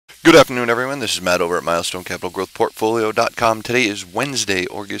Good afternoon, everyone. This is Matt over at MilestoneCapitalGrowthPortfolio.com. Today is Wednesday,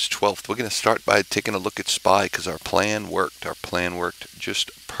 August 12th. We're going to start by taking a look at SPY because our plan worked. Our plan worked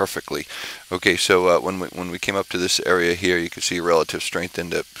just perfectly. Okay, so when we came up to this area here, you can see relative strength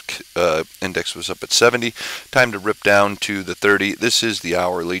index was up at 70. Time to rip down to the 30. This is the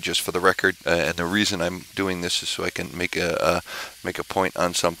hourly, just for the record, and the reason I'm doing this is so I can make a point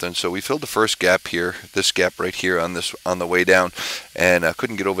on something. So we filled the first gap here, this gap right here on the way down, and I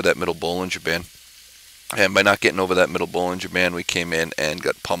couldn't get over that middle Bollinger Band. And by not getting over that middle Bollinger Band, we came in and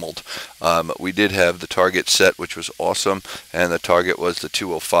got pummeled. We did have the target set, which was awesome, and the target was the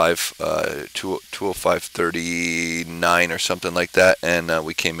 205.39 or something like that, and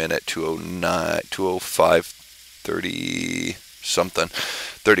we came in at 205.30 something,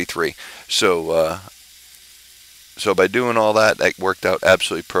 33. So by doing all that, that worked out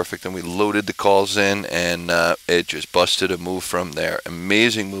absolutely perfect, and we loaded the calls in, and it just busted a move from there.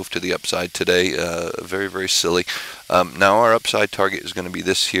 Amazing move to the upside today. Very, very silly. Now our upside target is going to be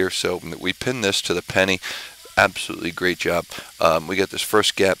this here, so we pinned this to the penny. Absolutely great job. We got this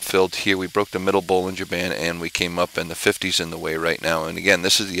first gap filled here. We broke the middle Bollinger Band, and we came up, and the 50's in the way right now. And again,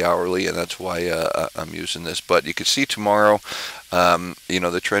 this is the hourly, and that's why I'm using this. But you can see tomorrow,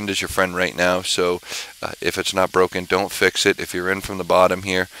 the trend is your friend right now. So if it's not broken, don't fix it. If you're in from the bottom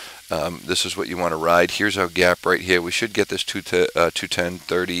here, this is what you want to ride. Here's our gap right here. We should get this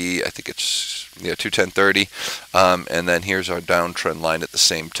 210.30. I think it's 210.30, and then here's our downtrend line at the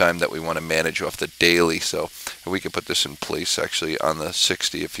same time that we want to manage off the daily. So we can put this in place actually on the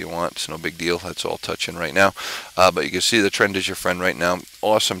 60 if you want. It's no big deal. That's all touching right now, but you can see the trend is your friend right now.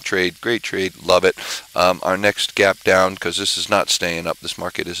 Awesome trade, great trade, love it. Our next gap down, because this is not staying up. This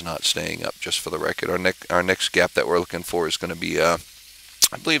market is not staying up, just for the record. Our next gap that we're looking for is going to be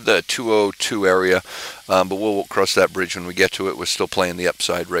I believe the 202 area, but we'll cross that bridge when we get to it. We're still playing the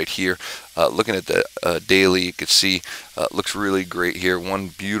upside right here. Looking at the daily, you can see looks really great here. One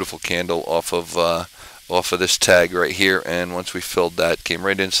beautiful candle off of this tag right here, and once we filled that, came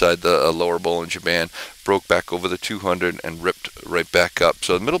right inside the lower Bollinger Band, broke back over the 200 and ripped right back up.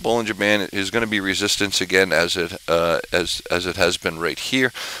 So the middle Bollinger Band is going to be resistance again, as it has been right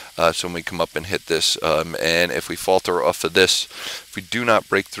here. So when we come up and hit this, and if we falter off of this, if we do not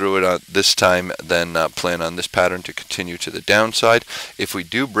break through it this time, then plan on this pattern to continue to the downside. If we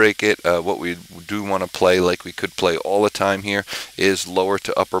do break it, what we do want to play, like we could play all the time here, is lower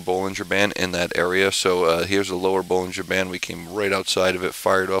to upper Bollinger Band in that area. So here's a lower Bollinger Band. We came right outside of it,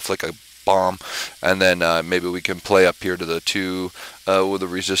 fired off like a bomb, and then maybe we can play up here to the where the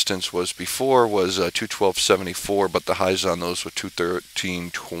resistance was before was 212.74, but the highs on those were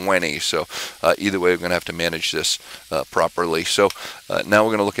 213.20. So either way, we're going to have to manage this properly. So now we're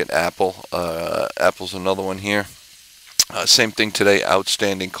going to look at Apple. Apple's another one here. Same thing today.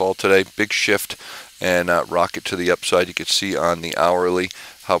 Outstanding call today. Big shift and rocket to the upside. You could see on the hourly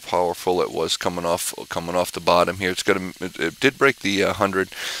how powerful it was coming off the bottom here. It did break the 100.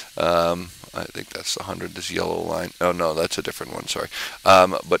 I think that's the 100, this yellow line. Oh no, that's a different one, sorry.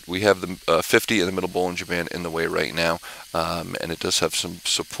 But we have the 50 in the middle Bollinger Band in the way right now, and it does have some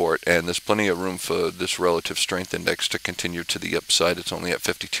support, and there's plenty of room for this relative strength index to continue to the upside. It's only at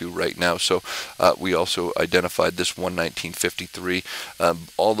 52 right now, so we also identified this 119.53.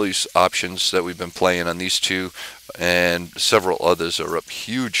 All these options that we've been playing on these two and several others are up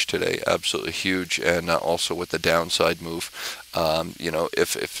huge today, absolutely huge, and also with the downside move.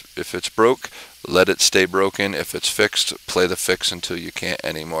 If it's broke, let it stay broken. If it's fixed, play the fix until you can't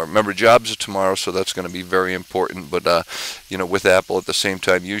anymore. Remember, jobs are tomorrow, so that's going to be very important. But with Apple at the same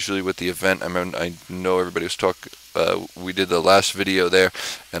time, usually with the event, I know everybody was talking. We did the last video there,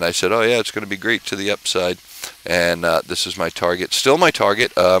 and I said, oh yeah, it's going to be great to the upside, and this is my target, still my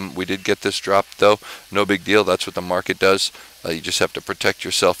target. We did get this drop though, no big deal. That's what the market does. You just have to protect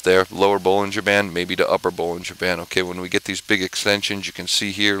yourself there. Lower Bollinger Band, maybe to upper Bollinger Band. Okay, when we get these big extensions, you can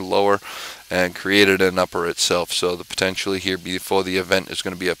see here lower and created an upper itself. So the potentially here before the event is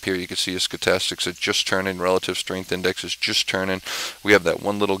going to be up here. You can see a stochastics are just turning, relative strength index is just turning. We have that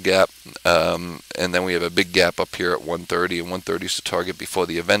one little gap, and then we have a big gap up here at 130, and 130 is the target before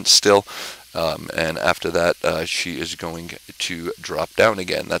the event still. And after that, she is going to drop down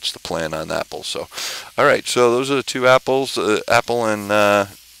again. That's the plan on Apple. So, all right. So those are the two apples, Apple and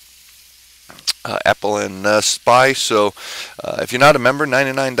Apple and Spy. So if you're not a member,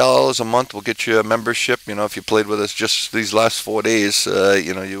 $99 a month will get you a membership. You know, if you played with us just these last 4 days,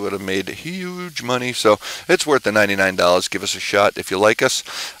 you know, you would have made huge money. So it's worth the $99. Give us a shot if you like us,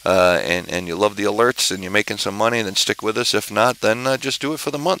 and you love the alerts and you're making some money. Then stick with us. If not, then just do it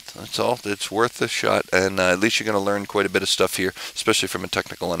for the month. That's all. It's worth the shot, and at least you're going to learn quite a bit of stuff here, especially from a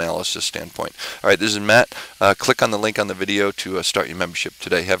technical analysis standpoint. All right, this is Matt. Click on the link on the video to start your membership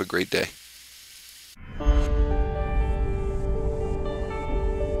today. Have a great day.